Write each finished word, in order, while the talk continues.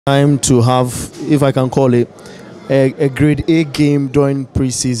Time to have, if I can call it, a grade A game during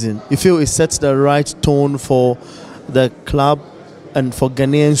pre-season. You feel it sets the right tone for the club and for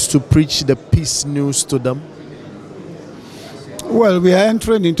Ghanaians to preach the peace news to them? Well, we are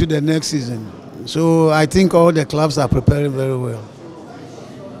entering into the next season, so I think all the clubs are preparing very well.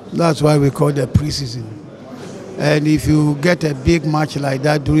 That's why we call it pre-season. And if you get a big match like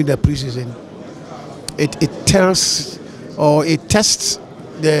that during the pre-season, it tells or it tests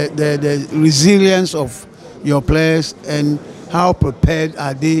the resilience of your players and how prepared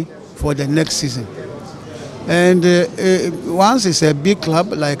are they for the next season. And once it's a big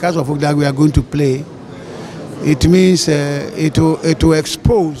club like us of that we are going to play, it means it will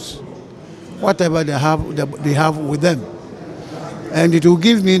expose whatever they have with them, and it will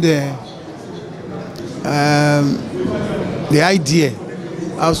give me the idea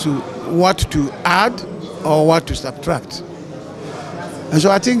as to what to add or what to subtract. And so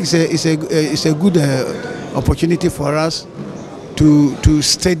I think it's a good opportunity for us to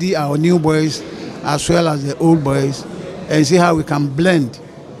study our new boys as well as the old boys and see how we can blend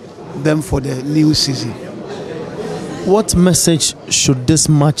them for the new season. What message should this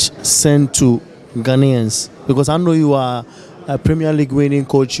match send to Ghanaians? Because I know you are a Premier League winning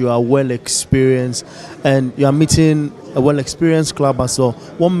coach, you are well experienced, and you are meeting a well experienced club as well.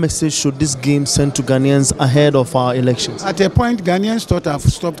 What message should this game send to Ghanaians ahead of our elections? At a point, Ghanaians thought I've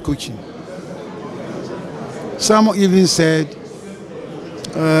stopped coaching. Some even said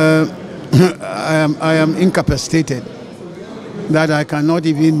I am incapacitated, that I cannot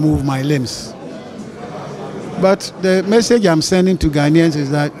even move my limbs. But the message I'm sending to Ghanaians is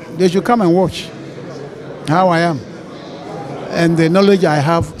that they should come and watch how I am. And the knowledge I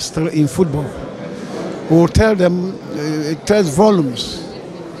have still in football will tell them, it tells volumes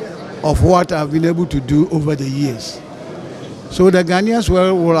of what I've been able to do over the years. So the Ghanaians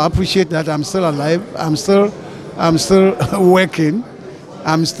will appreciate that I'm still alive, I'm still working,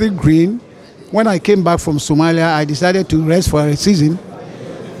 I'm still green. When I came back from Somalia, I decided to rest for a season.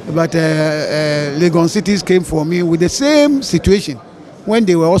 But Lagos Citi came for me with the same situation when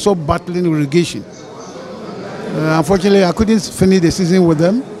they were also battling relegation. Unfortunately, I couldn't finish the season with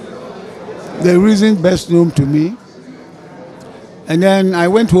them. The reason best known to me. And then I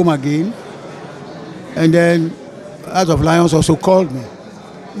went home again. And then House of Lions also called me.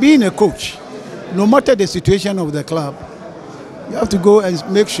 Being a coach, no matter the situation of the club, you have to go and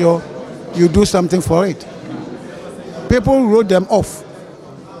make sure you do something for it. People wrote them off,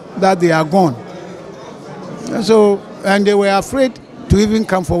 that they are gone. And they were afraid to even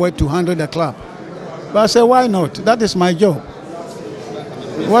come forward to handle the club. But I said, why not? That is my job.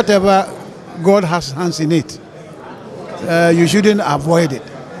 Whatever God has hands in it, you shouldn't avoid it.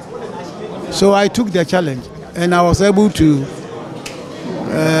 So I took the challenge, and I was able to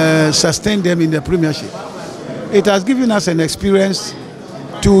sustain them in the Premiership. It has given us an experience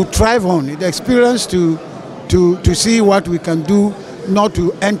to thrive on, the experience to see what we can do, not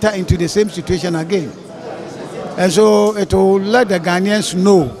to enter into the same situation again. And so it will let the Ghanaians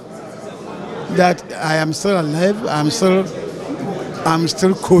know that I am still alive, I'm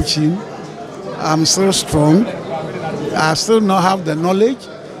still coaching, I'm still strong, I still not have the knowledge,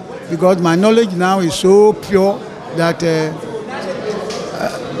 because my knowledge now is so pure that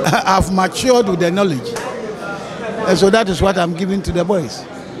I've matured with the knowledge. And so that is what I'm giving to the boys.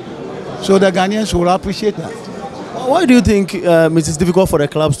 So the Ghanaians will appreciate that. Why do you think it is difficult for the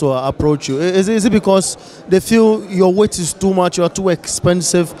clubs to approach you? Is it because they feel your weight is too much, you're too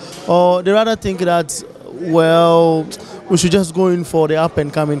expensive, or they rather think that, well, we should just go in for the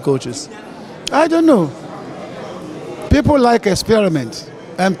up-and-coming coaches? I don't know. People like experiment,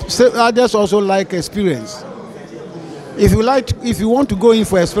 and others also like experience. If you want to go in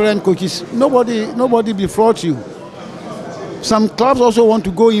for experienced coaches, nobody befrought you. Some clubs also want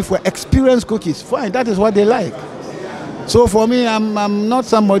to go in for experienced coaches. Fine, that is what they like. So for me, I'm not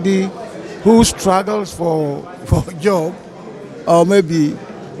somebody who struggles for a job, or maybe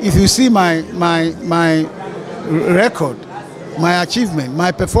if you see my record, my achievement,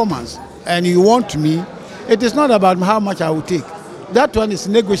 my performance, and you want me, it is not about how much I will take. That one is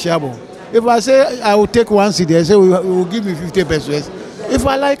negotiable. If I say I will take 1 cedi, I say we will give me 50 pesos. If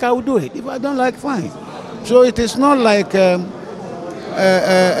I like, I will do it. If I don't like, fine. So it is not like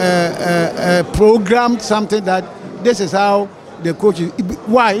programmed something that this is how the coach is.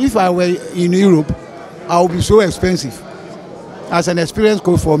 Why? If I were in Europe, I would be so expensive. As an experienced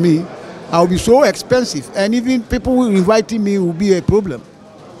coach for me, I would be so expensive. And even people inviting me will be a problem,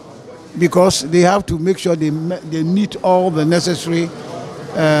 because they have to make sure they meet all the necessary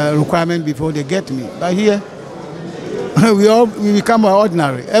requirements before they get me. But here, we become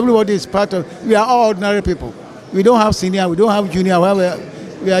ordinary. Everybody is part of. We are all ordinary people. We don't have senior. We don't have junior.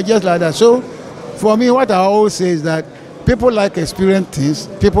 We are just like that. So, for me, what I always say is that people like experience things.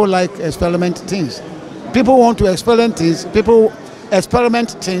 People like experiment things. People want to experiment things. People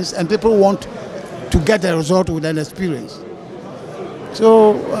experiment things, and people want to get a result with an experience.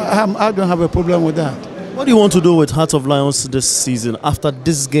 So I don't have a problem with that. What do you want to do with Heart of Lions this season? After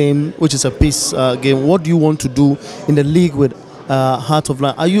this game, which is a peace game, what do you want to do in the league with Heart of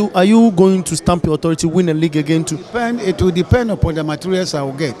Lions? Are you going to stamp your authority, win a league again too? It will depend upon the materials I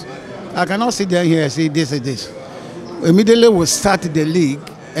will get. I cannot sit there here and say this and this. Immediately we'll start the league,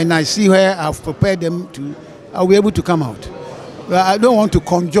 and I see where I've prepared them to, I'll be able to come out. I don't want to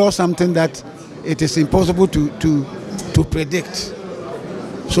conjure something that it is impossible to predict.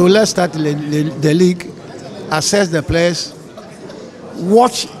 So let's start the league, assess the players,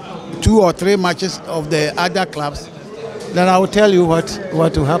 watch 2 or 3 matches of the other clubs, then I will tell you what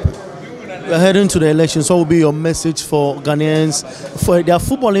will happen. We're heading to the elections. What will be your message for Ghanaians, for their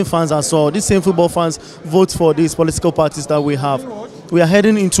footballing fans as well? These same football fans vote for these political parties that we have. We are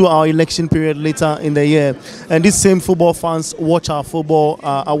heading into our election period later in the year, and these same football fans watch our football,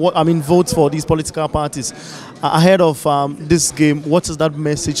 vote for these political parties. Ahead of this game, what is that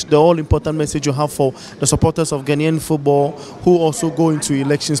message, the all-important message you have for the supporters of Ghanaian football who also go into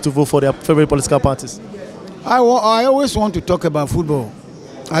elections to vote for their favorite political parties? I always want to talk about football.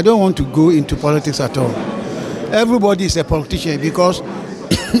 I don't want to go into politics at all. Everybody is a politician, because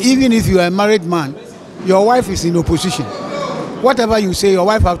even if you are a married man, your wife is in opposition. Whatever you say, your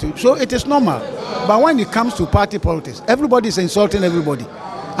wife has to. So it is normal. But when it comes to party politics, everybody is insulting everybody.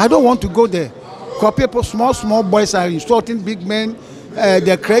 I don't want to go there. Because people, small boys are insulting big men,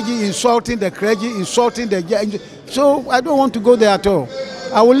 the clergy insulting the clergy, insulting the judge. So I don't want to go there at all.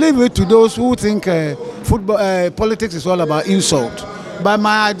 I will leave it to those who think politics is all about insult. But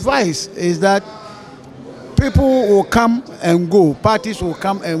my advice is that people will come and go, parties will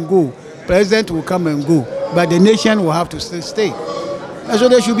come and go, president will come and go, but the nation will have to still stay. And so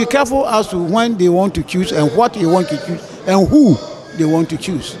they should be careful as to when they want to choose and what they want to choose and who they want to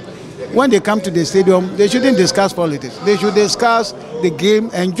choose. When they come to the stadium, they shouldn't discuss politics. They should discuss the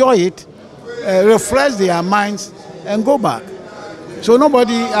game, enjoy it, refresh their minds, and go back. So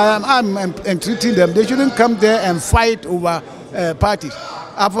nobody, I'm entreating them, they shouldn't come there and fight over parties.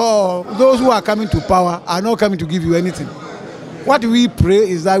 For those who are coming to power are not coming to give you anything. What we pray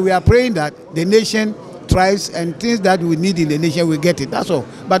is that we are praying that the nation thrives, and things that we need in the nation will get it. That's all.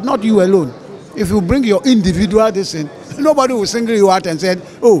 But not you alone. If you bring your individual this in, nobody will single you out and say,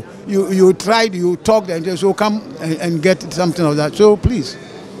 oh, you tried, you talked, and so come and get something of that. So please,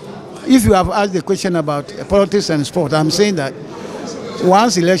 if you have asked the question about politics and sport, I'm saying that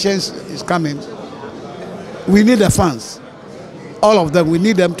once elections is coming, we need the fans. All of them, we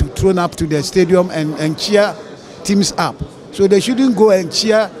need them to turn up to the stadium and cheer teams up. So they shouldn't go and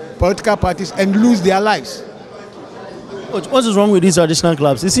cheer political parties and lose their lives. What is wrong with these traditional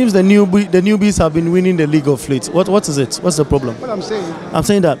clubs? It seems the newbies have been winning the league of late. What is it? What's the problem? What I'm saying? I'm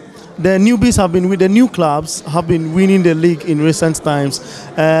saying that the newbies have been, the new clubs have been winning the league in recent times.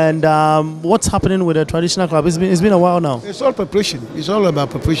 And what's happening with the traditional club? It's been a while now. It's all preparation. It's all about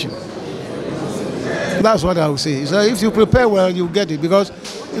preparation. That's what I would say. So if you prepare well, you get it. Because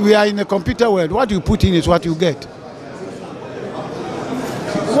we are in a computer world. What you put in is what you get.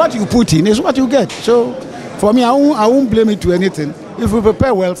 What you put in is what you get. So for me, I won't blame it to anything. If we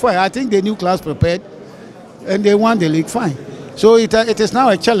prepare well, fine. I think the new class prepared and they won the league, fine. So it is now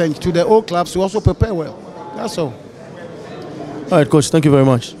a challenge to the old clubs to also prepare well. That's all. All right, Coach. Thank you very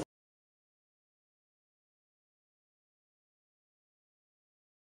much.